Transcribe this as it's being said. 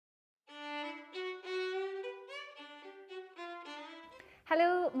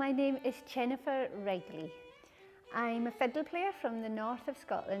Hello, my name is Jennifer Wrigley. I'm a fiddle player from the north of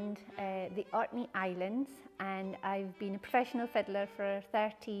Scotland, the Orkney Islands, and I've been a professional fiddler for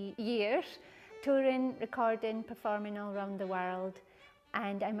 30 years, touring, recording, performing all around the world,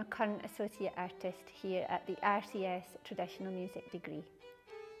 and I'm a current associate artist here at the RCS Traditional Music degree.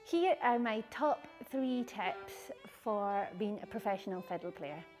 Here are my top 3 tips for being a professional fiddle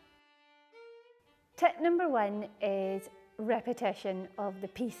player. Tip number 1 is repetition of the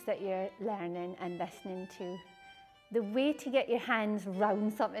piece that you're learning and listening to. The way to get your hands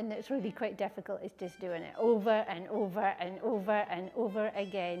round something that's really quite difficult is just doing it over and over and over and over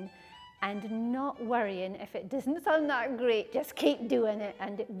again, and not worrying if it doesn't sound that great. Just keep doing it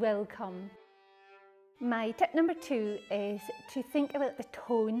and it will come. My tip number 2 is to think about the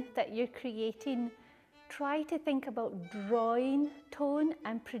tone that you're creating. Try to think about drawing tone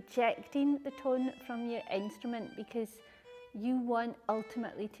and projecting the tone from your instrument, because you want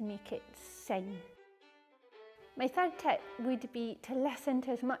ultimately to make it sing. My third tip would be to listen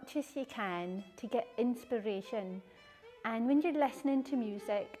to as much as you can to get inspiration. And when you're listening to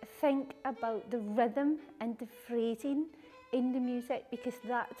music, think about the rhythm and the phrasing in the music, because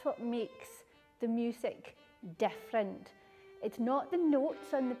that's what makes the music different. It's not the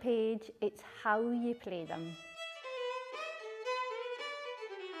notes on the page, it's how you play them.